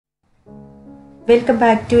Welcome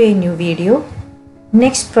back to a new video.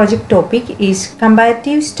 Next project topic is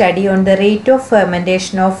comparative study on the rate of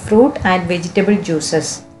fermentation of fruit and vegetable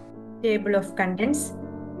juices. Table of contents,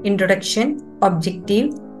 introduction,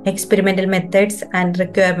 objective, experimental methods and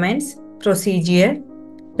requirements, procedure,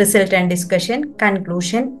 result and discussion,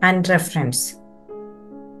 conclusion and reference.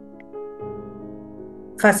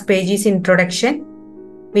 First page is introduction.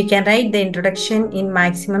 We can write the introduction in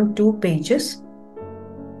maximum 2 pages.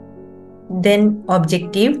 Then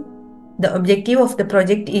objective. The objective of the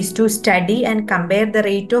project is to study and compare the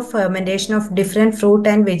rate of fermentation of different fruit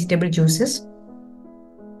and vegetable juices.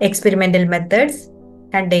 Experimental methods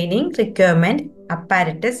containing requirement,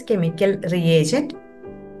 apparatus, chemical reagent.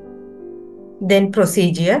 Then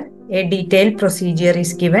procedure. A detailed procedure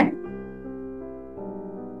is given.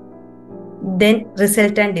 Then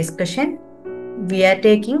result and discussion. We are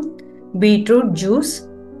taking beetroot juice,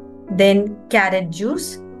 then carrot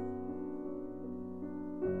juice,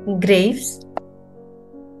 grapes,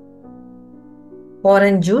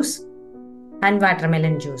 orange juice and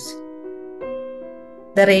watermelon juice.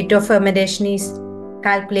 The rate of fermentation is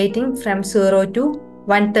calculating from 0 to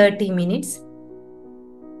 130 minutes.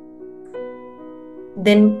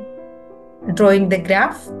 Then drawing the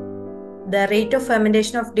graph. The rate of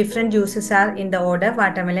fermentation of different juices are in the order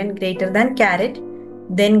watermelon greater than carrot,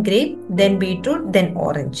 then grape, then beetroot, then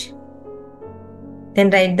orange. Then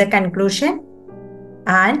write the conclusion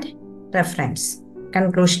and reference.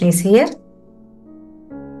 Conclusion is here.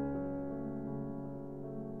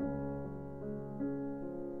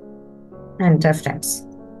 And reference.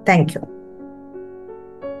 Thank you.